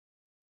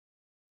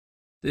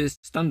This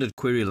standard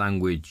query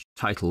language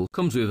title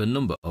comes with a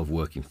number of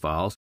working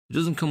files. It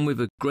doesn't come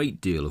with a great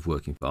deal of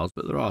working files,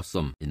 but there are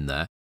some in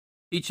there.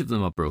 Each of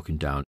them are broken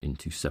down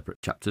into separate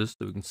chapters.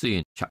 So we can see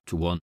in chapter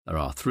 1, there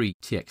are 3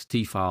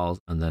 TXT files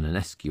and then an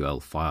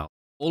SQL file.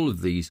 All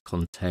of these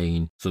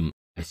contain some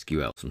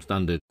SQL, some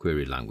standard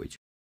query language.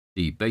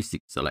 The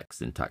basic select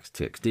syntax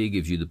TXT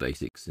gives you the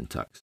basic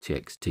syntax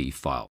TXT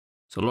file.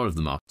 So a lot of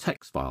them are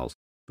text files,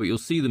 but you'll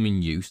see them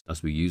in use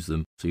as we use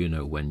them, so you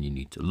know when you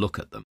need to look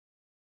at them.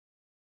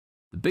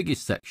 The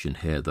biggest section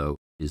here, though,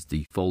 is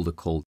the folder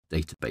called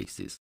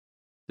Databases.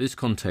 This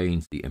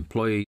contains the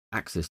Employee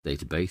Access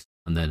Database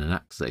and then an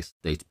Access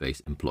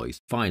Database Employees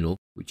Final,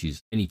 which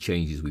is any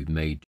changes we've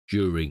made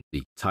during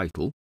the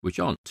title, which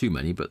aren't too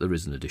many, but there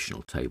is an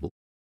additional table.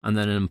 And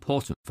then an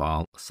important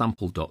file,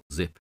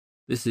 sample.zip.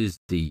 This is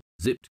the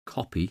zipped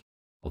copy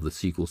of the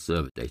SQL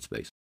Server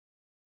database.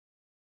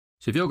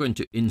 So if you're going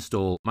to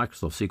install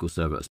Microsoft SQL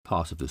Server as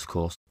part of this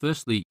course,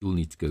 firstly, you'll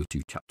need to go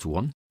to chapter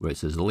 1, where it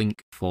says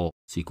link for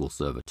SQL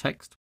Server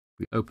text.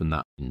 We open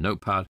that in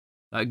Notepad.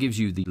 That gives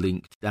you the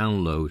link to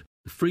download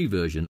the free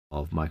version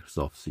of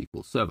Microsoft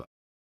SQL Server.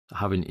 So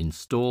having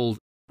installed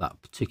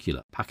that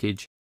particular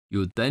package, you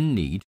would then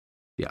need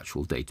the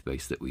actual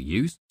database that we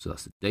use. So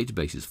that's the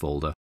databases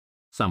folder,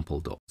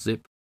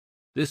 sample.zip.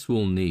 This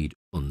will need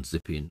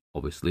unzipping,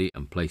 obviously,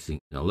 and placing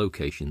in a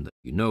location that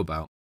you know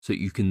about, so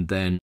you can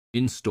then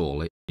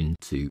install it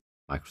into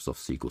Microsoft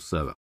SQL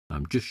Server.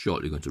 I'm just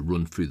shortly going to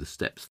run through the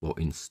steps for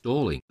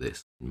installing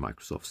this in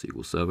Microsoft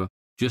SQL Server,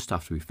 just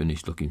after we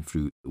finish looking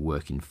through the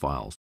working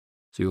files.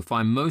 So you'll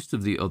find most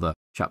of the other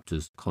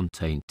chapters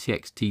contain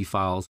TXT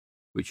files,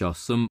 which are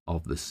some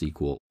of the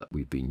SQL that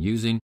we've been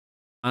using,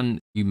 and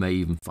you may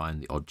even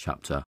find the odd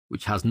chapter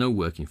which has no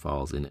working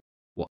files in it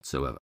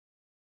whatsoever.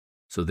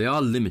 So they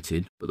are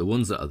limited, but the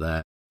ones that are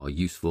there are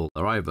useful.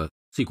 They're either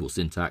SQL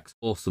syntax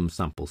or some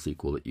sample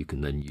SQL that you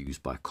can then use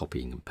by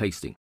copying and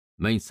pasting.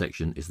 The main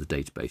section is the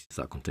database.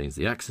 That contains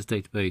the Access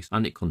database,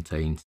 and it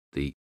contains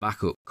the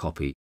backup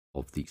copy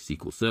of the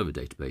SQL Server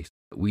database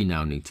that we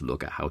now need to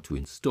look at how to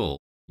install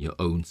your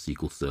own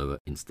SQL Server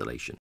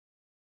installation.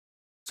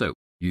 So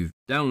you've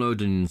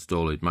downloaded and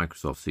installed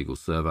Microsoft SQL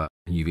Server,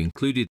 and you've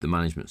included the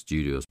Management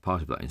Studio as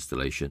part of that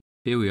installation.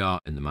 Here we are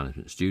in the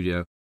Management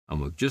Studio, and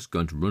we're just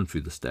going to run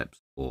through the steps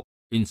for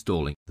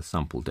installing the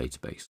sample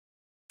database.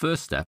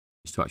 First step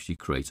is to actually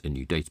create a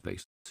new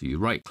database. So you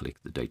right-click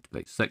the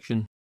database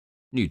section,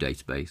 new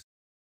database.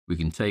 We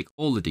can take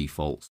all the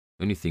defaults.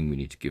 The only thing we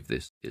need to give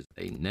this is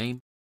a name.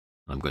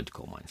 I'm going to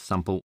call mine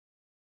sample.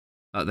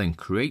 That then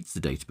creates the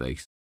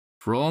database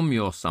from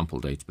your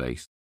sample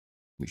database,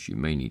 which you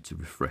may need to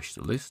refresh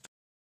the list.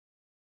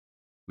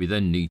 We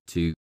then need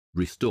to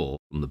restore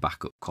from the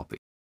backup copy.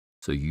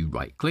 So you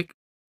right-click,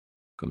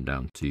 come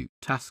down to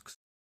Tasks,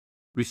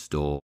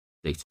 Restore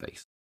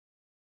Database.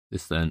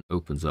 This then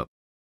opens up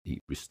the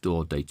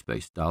Restore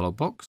Database dialog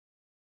box,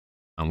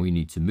 and we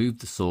need to move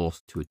the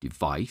source to a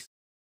device,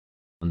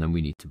 and then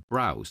we need to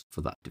browse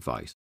for that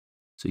device.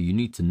 So you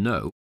need to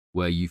know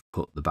where you've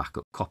put the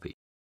backup copy.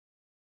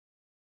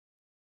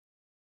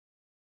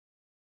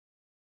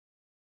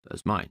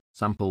 There's mine,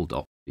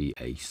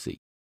 sample.bac.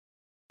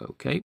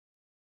 Okay.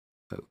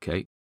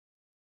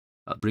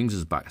 That brings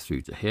us back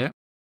through to here.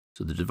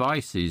 So the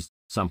device is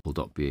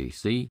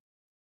sample.bac.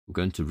 We're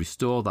going to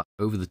restore that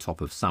over the top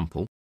of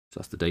sample. So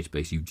that's the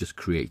database you've just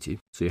created.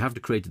 So you have to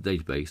create a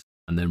database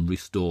and then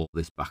restore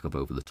this back up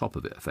over the top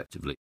of it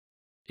effectively.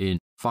 In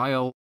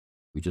File,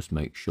 we just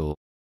make sure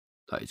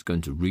that it's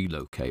going to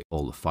relocate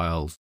all the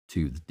files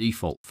to the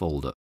default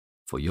folder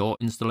for your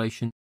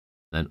installation.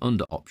 Then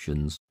under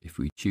Options, if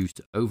we choose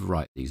to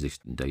overwrite the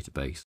existing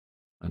database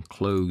and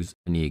close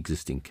any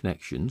existing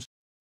connections,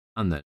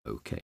 and then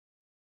OK.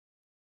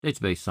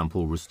 Database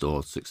sample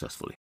restored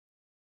successfully.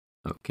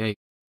 OK.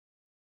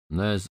 And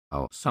there's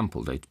our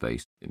sample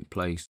database in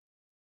place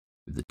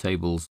with the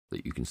tables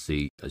that you can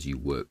see as you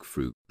work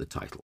through the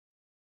title.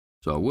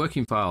 So our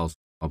working files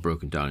are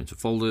broken down into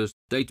folders.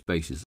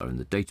 Databases are in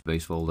the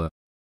database folder.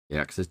 The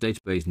Access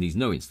database needs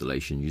no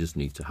installation. You just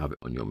need to have it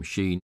on your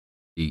machine.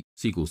 The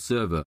SQL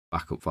Server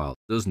backup file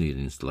does need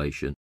an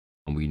installation,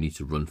 and we need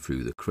to run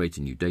through the create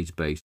a new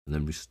database and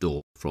then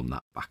restore from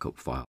that backup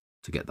file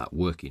to get that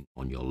working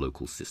on your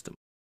local system.